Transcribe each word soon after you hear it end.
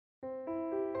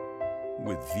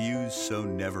With views so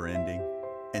never-ending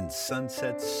and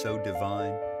sunsets so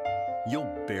divine,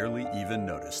 you'll barely even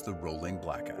notice the rolling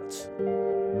blackouts.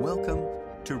 Welcome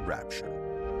to Rapture.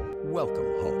 Welcome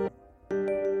home.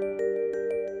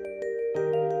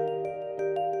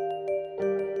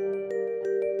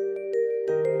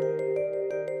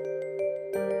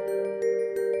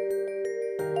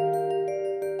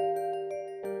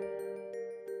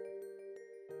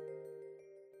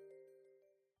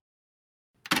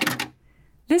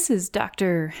 This is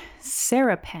Dr.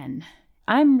 Sarah Penn.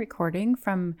 I'm recording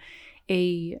from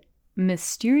a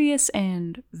mysterious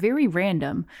and very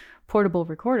random portable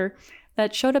recorder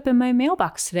that showed up in my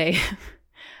mailbox today.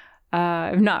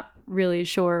 I'm not really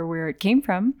sure where it came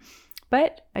from,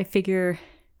 but I figure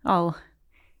I'll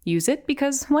use it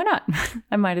because why not?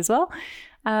 I might as well.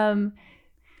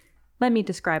 Let me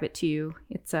describe it to you.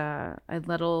 It's a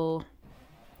little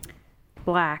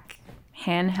black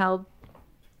handheld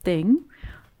thing,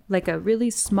 like a really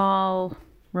small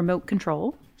remote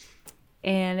control,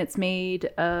 and it's made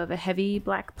of a heavy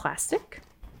black plastic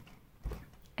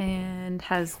and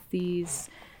has these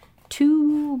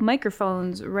two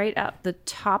microphones right at the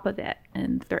top of it,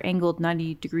 and they're angled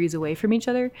 90 degrees away from each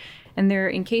other, and they're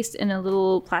encased in a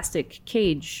little plastic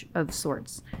cage of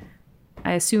sorts.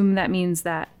 I assume that means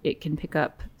that it can pick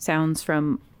up sounds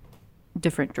from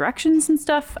different directions and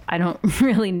stuff. I don't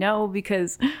really know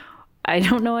because I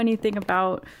don't know anything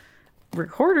about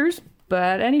recorders,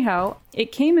 but anyhow,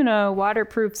 it came in a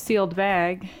waterproof sealed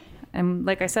bag, and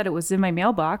like I said, it was in my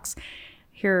mailbox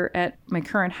here at my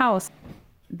current house.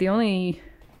 The only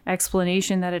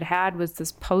explanation that it had was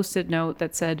this post-it note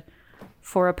that said,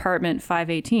 "For apartment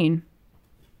 518.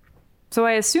 So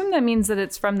I assume that means that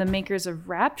it's from the makers of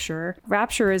Rapture.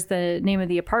 Rapture is the name of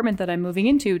the apartment that I'm moving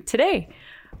into today.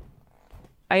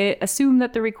 I assume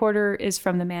that the recorder is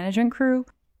from the management crew.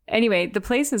 Anyway, the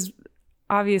place is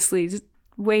obviously just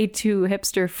way too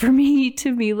hipster for me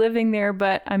to be living there,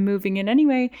 but I'm moving in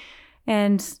anyway.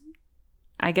 And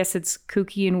I guess it's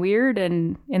kooky and weird.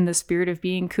 And in the spirit of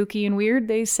being kooky and weird,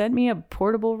 they sent me a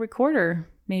portable recorder,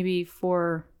 maybe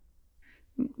for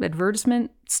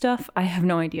advertisement stuff. I have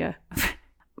no idea.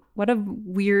 What a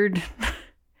weird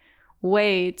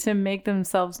way to make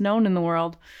themselves known in the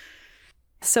world.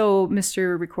 So,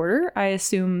 Mr. Recorder, I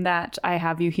assume that I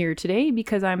have you here today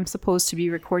because I'm supposed to be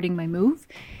recording my move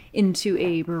into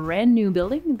a brand new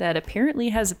building that apparently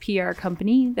has a PR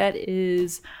company that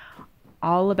is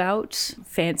all about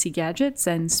fancy gadgets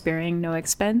and sparing no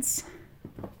expense.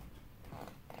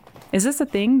 Is this a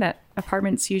thing that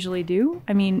apartments usually do?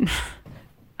 I mean,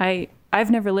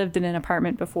 I've never lived in an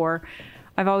apartment before.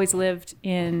 I've always lived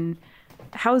in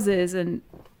houses, and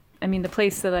I mean, the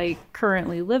place that I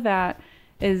currently live at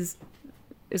is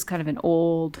kind of an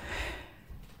old,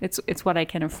 it's what I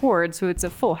can afford. So it's a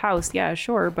full house. Yeah,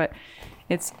 sure. But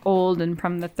it's old and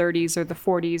from the 30s or the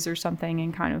 40s or something,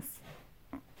 and kind of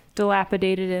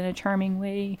dilapidated in a charming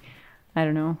way. I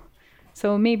don't know.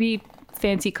 So maybe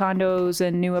fancy condos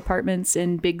and new apartments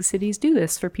in big cities do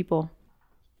this for people.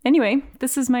 Anyway,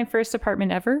 this is my first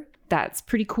apartment ever. That's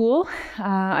pretty cool.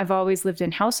 I've always lived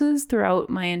in houses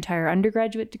throughout my entire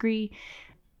undergraduate degree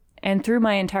and through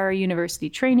my entire university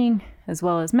training, as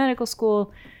well as medical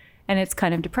school. And it's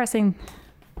kind of depressing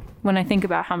when I think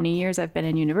about how many years I've been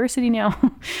in university now.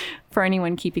 For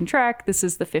anyone keeping track, this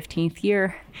is the 15th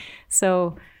year.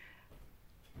 So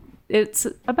it's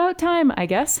about time, I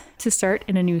guess, to start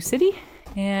in a new city,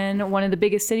 and one of the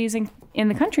biggest cities in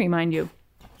the country, mind you.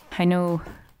 I know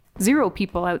zero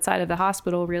people outside of the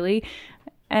hospital, really.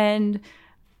 And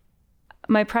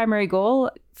my primary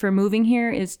goal for moving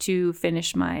here is to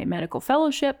finish my medical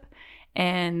fellowship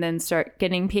and then start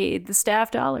getting paid the staff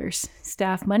dollars,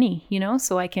 staff money,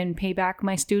 so I can pay back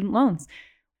my student loans,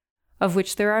 of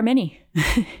which there are many.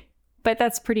 But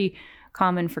that's pretty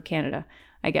common for Canada,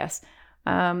 I guess.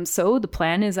 So the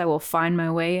plan is I will find my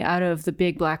way out of the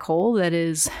big black hole that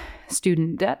is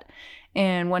student debt,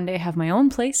 and one day have my own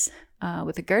place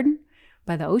with a garden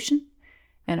by the ocean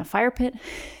and a fire pit.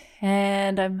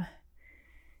 And I'm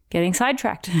getting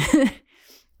sidetracked.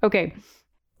 Okay.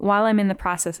 While I'm in the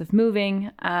process of moving,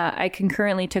 I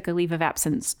concurrently took a leave of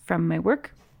absence from my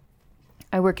work.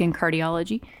 I work in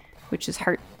cardiology, which is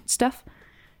heart stuff.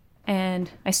 And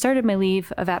I started my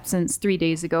leave of absence 3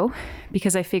 days ago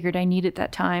because I figured I needed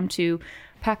that time to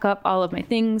pack up all of my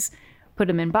things, put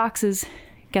them in boxes,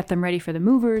 get them ready for the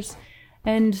movers,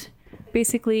 and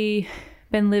basically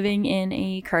been living in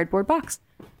a cardboard box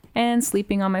and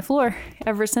sleeping on my floor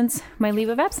ever since my leave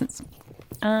of absence.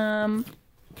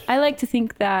 I like to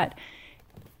think that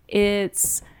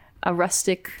it's a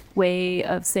rustic way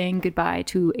of saying goodbye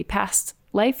to a past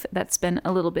life that's been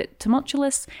a little bit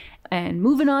tumultuous and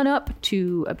moving on up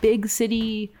to a big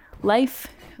city life.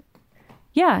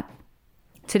 Yeah,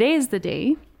 today is the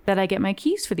day that I get my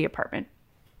keys for the apartment.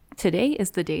 Today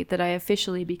is the day that I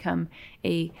officially become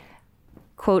a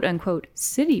quote unquote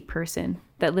city person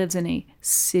that lives in a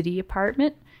city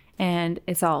apartment, and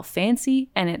it's all fancy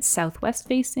and it's southwest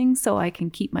facing, so I can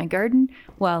keep my garden.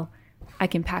 Well, I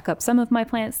can pack up some of my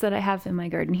plants that I have in my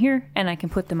garden here and I can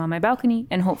put them on my balcony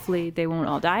and hopefully they won't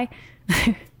all die.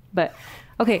 But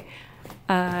okay,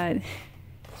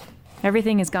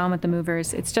 everything is gone with the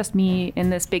movers. It's just me in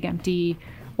this big empty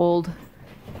old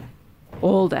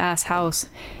ass house.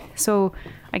 So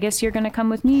I guess you're gonna come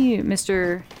with me,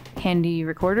 Mr. Handy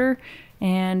Recorder,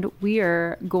 and we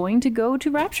are going to go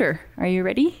to Rapture. Are you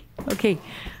ready? Okay,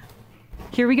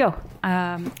 here we go.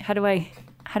 How do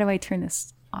I turn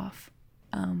this off?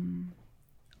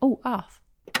 Off.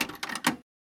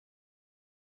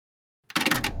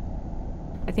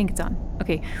 I think it's on.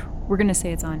 Okay, we're gonna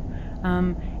say it's on.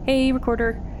 Hey,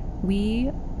 recorder,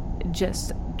 we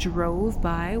just drove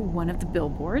by one of the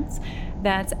billboards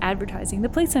that's advertising the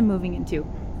place I'm moving into.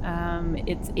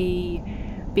 It's a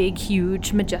big,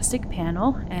 huge, majestic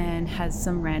panel and has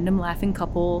some random laughing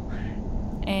couple,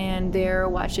 and they're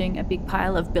watching a big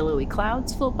pile of billowy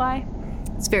clouds float by.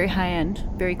 It's very high-end,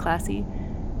 very classy.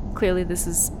 Clearly this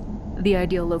is the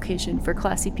ideal location for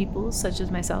classy people such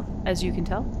as myself, as you can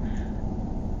tell.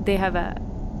 They have a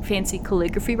fancy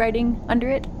calligraphy writing under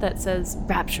it that says,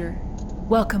 "Rapture,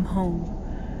 welcome home."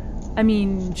 I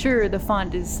mean, sure, the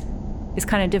font is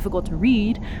kind of difficult to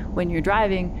read when you're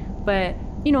driving, but,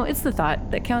 you know, it's the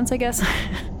thought that counts, I guess.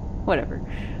 Whatever.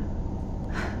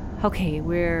 Okay,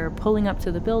 we're pulling up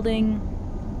to the building.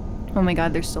 Oh my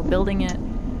god, they're still building it.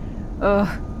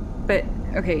 But,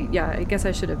 okay, yeah, I guess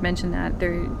I should have mentioned that.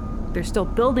 They're still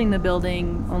building the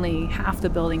building. Only half the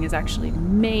building is actually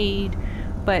made,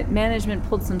 but management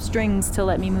pulled some strings to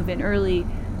let me move in early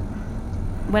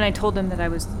when I told them that I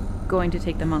was going to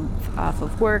take the month off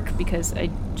of work because I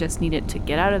just needed to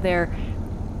get out of there.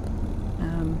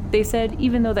 They said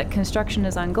even though that construction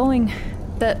is ongoing,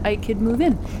 that I could move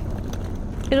in.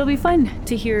 It'll be fun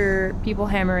to hear people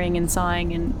hammering and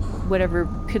sawing and whatever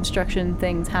construction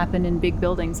things happen in big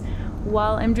buildings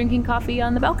while I'm drinking coffee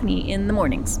on the balcony in the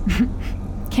mornings.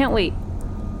 Can't wait.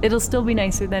 It'll still be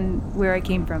nicer than where I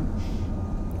came from.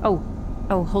 Oh,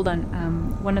 hold on.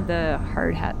 One of the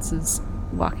hard hats is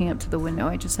walking up to the window.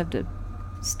 I just have to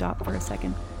stop for a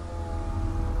second.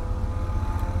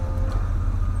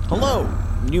 Hello!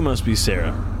 You must be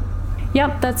Sarah.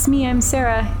 Yep, that's me. I'm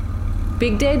Sarah.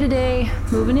 Big day today.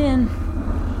 Moving in.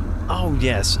 Oh,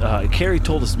 yes. Carrie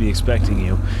told us to be expecting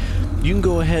you. You can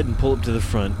go ahead and pull up to the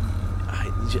front.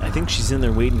 I think she's in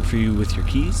there waiting for you with your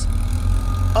keys.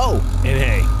 Oh, and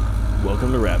hey,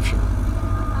 welcome to Rapture.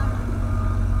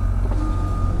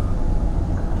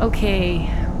 Okay,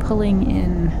 pulling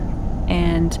in,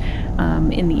 and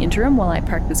in the interim while I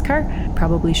park this car,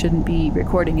 probably shouldn't be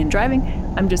recording and driving.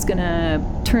 I'm just gonna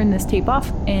turn this tape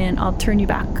off and I'll turn you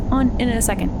back on in a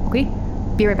second, okay?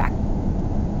 Be right back.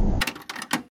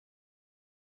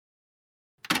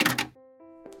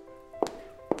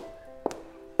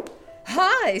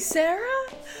 Hi, Sarah.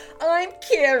 I'm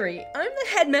Carrie. I'm the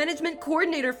head management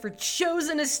coordinator for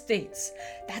Chosen Estates.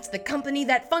 That's the company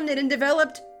that funded and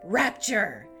developed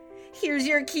Rapture. Here's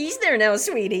your keys there now,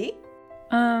 sweetie.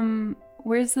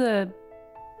 Where's the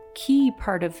key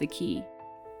part of the key?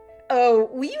 Oh,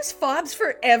 we use fobs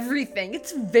for everything.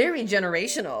 It's very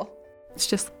generational. It's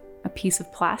just a piece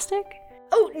of plastic?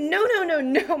 Oh,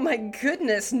 no, my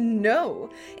goodness, no.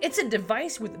 It's a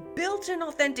device with built-in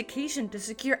authentication to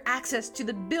secure access to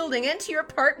the building and to your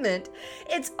apartment.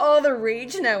 It's all the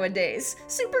rage nowadays.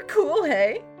 Super cool,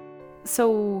 hey?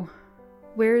 So,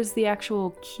 where's the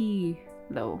actual key,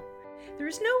 though?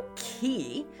 There's no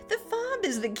key. The fob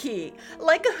is the key,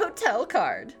 like a hotel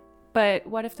card. But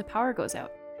what if the power goes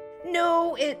out?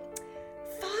 No,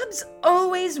 fobs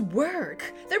always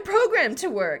work. They're programmed to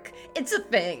work. It's a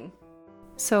thing.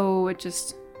 So it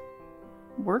just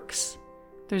works?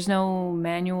 There's no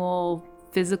manual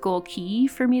physical key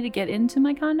for me to get into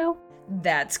my condo?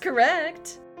 That's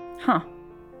correct. Huh.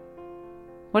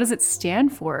 What does it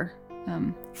stand for?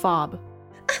 Fob.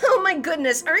 Oh my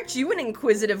goodness, aren't you an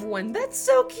inquisitive one? That's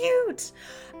so cute.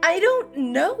 I don't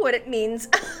know what it means.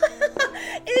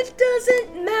 It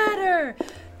doesn't matter.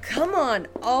 Come on,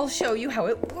 I'll show you how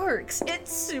it works.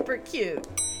 It's super cute.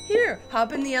 Here,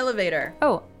 hop in the elevator.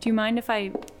 Oh, do you mind if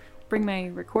I bring my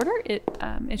recorder? It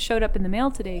showed up in the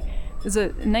mail today. It was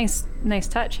a nice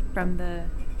touch from the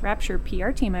Rapture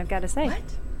PR team, I've got to say. What?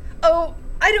 Oh,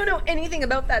 I don't know anything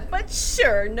about that, but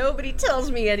sure, nobody tells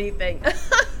me anything.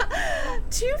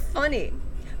 Too funny.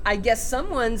 I guess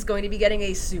someone's going to be getting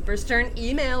a super stern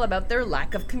email about their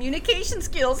lack of communication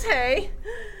skills, hey?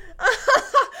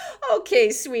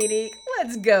 Okay, sweetie,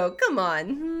 let's go. Come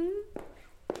on.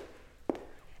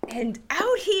 And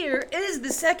out here is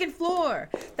the second floor.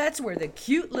 That's where the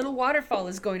cute little waterfall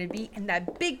is going to be, and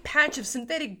that big patch of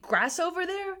synthetic grass over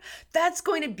there, that's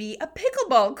going to be a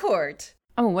pickleball court.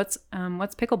 Oh, what's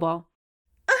pickleball?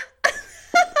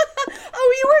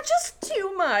 Oh, you are just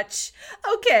too much.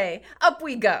 Okay, up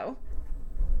we go.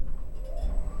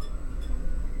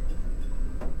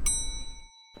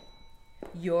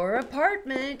 Your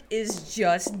apartment is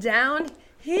just down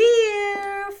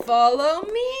here. Follow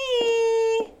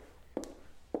me.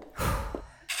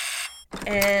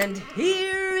 And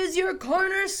here is your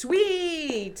corner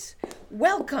suite.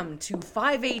 Welcome to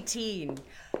 518.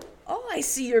 Oh, I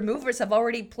see your movers have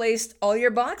already placed all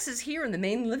your boxes here in the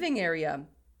main living area.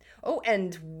 Oh,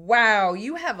 and wow,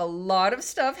 you have a lot of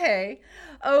stuff, hey?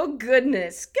 Oh,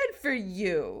 goodness, good for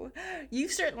you.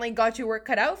 You've certainly got your work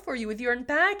cut out for you with your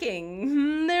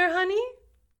unpacking. There, honey?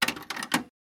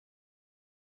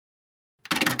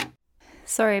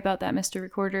 Sorry about that, Mr.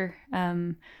 Recorder.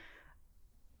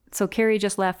 So Carrie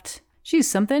just left. She's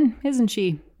something, isn't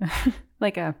she?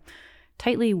 Like a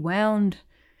tightly wound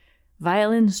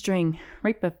violin string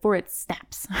right before it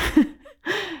snaps.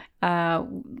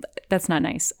 That's not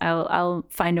nice. I'll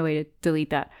find a way to delete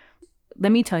that.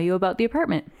 Let me tell you about the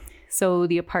apartment. So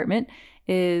the apartment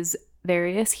is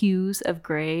various hues of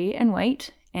gray and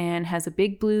white and has a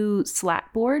big blue slat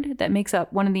board that makes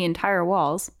up one of the entire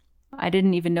walls. I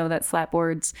didn't even know that slat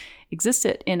boards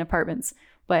existed in apartments,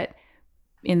 but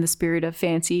in the spirit of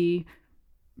fancy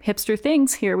hipster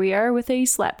things, here we are with a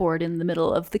slat board in the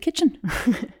middle of the kitchen.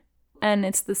 And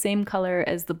it's the same color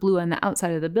as the blue on the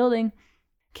outside of the building.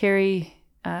 Carrie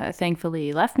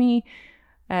thankfully left me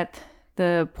at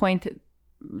the point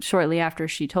shortly after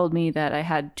she told me that I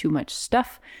had too much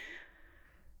stuff.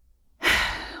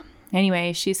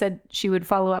 Anyway, she said she would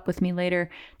follow up with me later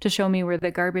to show me where the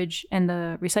garbage and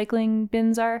the recycling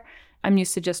bins are. I'm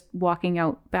used to just walking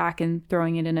out back and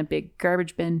throwing it in a big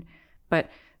garbage bin,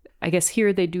 but I guess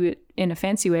here they do it in a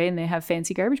fancy way and they have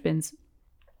fancy garbage bins.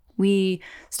 We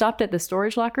stopped at the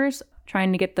storage lockers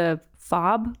trying to get the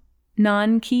fob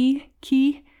non-key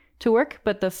to work,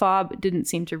 but the fob didn't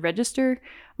seem to register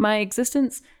my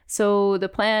existence. So the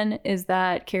plan is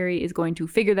that Carrie is going to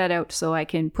figure that out so I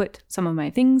can put some of my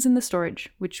things in the storage,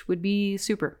 which would be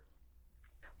super.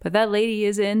 But that lady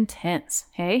is intense,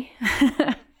 hey?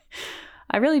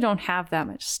 I really don't have that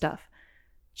much stuff.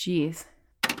 Jeez.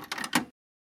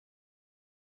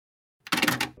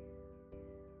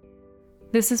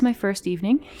 This is my first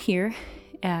evening here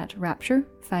at Rapture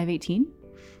 518.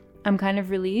 I'm kind of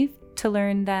relieved to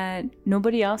learn that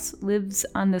nobody else lives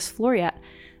on this floor yet,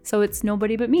 so it's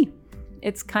nobody but me.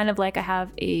 It's kind of like I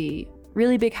have a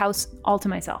really big house all to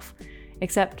myself,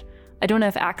 except I don't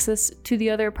have access to the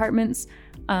other apartments,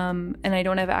 and I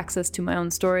don't have access to my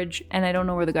own storage, and I don't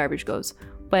know where the garbage goes.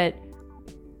 But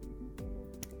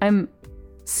I'm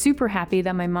super happy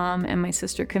that my mom and my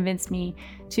sister convinced me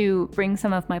to bring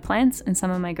some of my plants and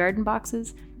some of my garden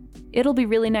boxes. It'll be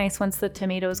really nice once the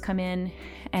tomatoes come in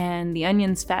and the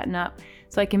onions fatten up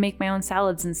so I can make my own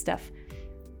salads and stuff.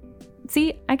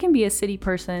 See, I can be a city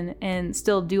person and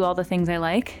still do all the things I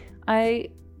like.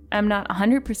 I'm not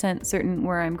 100% certain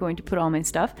where I'm going to put all my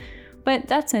stuff, but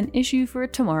that's an issue for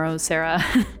tomorrow, Sarah.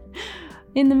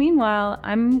 In the meanwhile,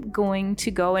 I'm going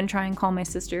to go and try and call my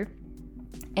sister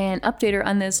and update her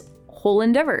on this whole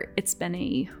endeavor. It's been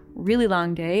a really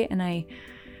long day, and I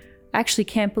actually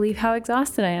can't believe how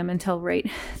exhausted I am until right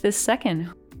this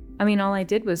second. I mean, all I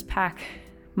did was pack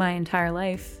my entire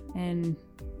life and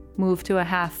move to a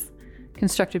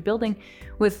half-constructed building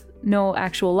with no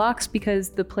actual locks because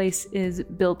the place is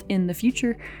built in the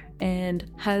future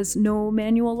and has no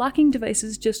manual locking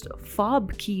devices, just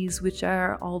fob keys, which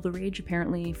are all the rage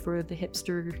apparently for the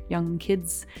hipster young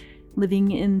kids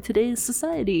living in today's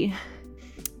society.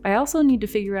 I also need to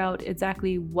figure out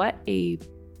exactly what a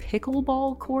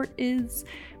pickleball court is,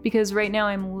 because right now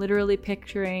I'm literally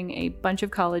picturing a bunch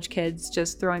of college kids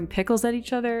just throwing pickles at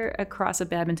each other across a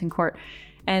badminton court,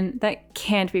 and that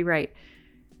can't be right.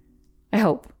 I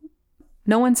hope.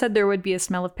 No one said there would be a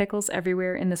smell of pickles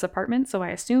everywhere in this apartment, so I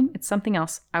assume it's something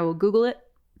else. I will Google it.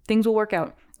 Things will work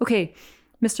out. Okay,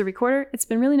 Mr. Recorder, it's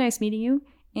been really nice meeting you,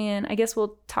 and I guess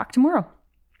we'll talk tomorrow.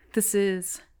 This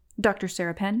is Dr.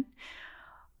 Sarah Penn.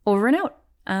 Over and out.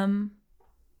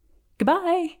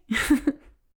 Goodbye.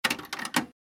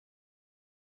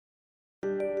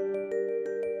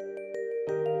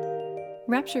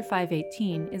 Rapture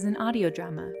 518 is an audio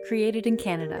drama created in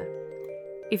Canada.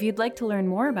 If you'd like to learn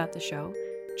more about the show,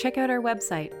 check out our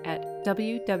website at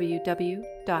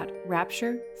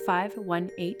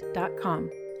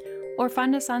www.rapture518.com or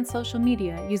find us on social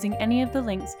media using any of the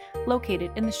links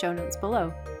located in the show notes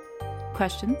below.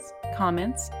 Questions,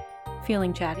 comments,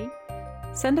 feeling chatty?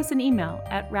 Send us an email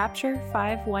at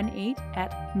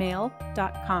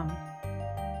rapture518@mail.com.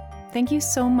 Thank you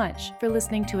so much for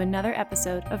listening to another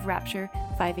episode of Rapture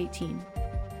 518.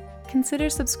 Consider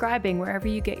subscribing wherever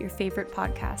you get your favorite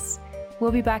podcasts.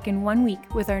 We'll be back in 1 week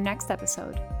with our next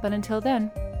episode, but until then,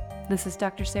 this is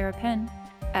Dr. Sarah Penn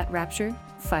at Rapture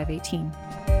 518.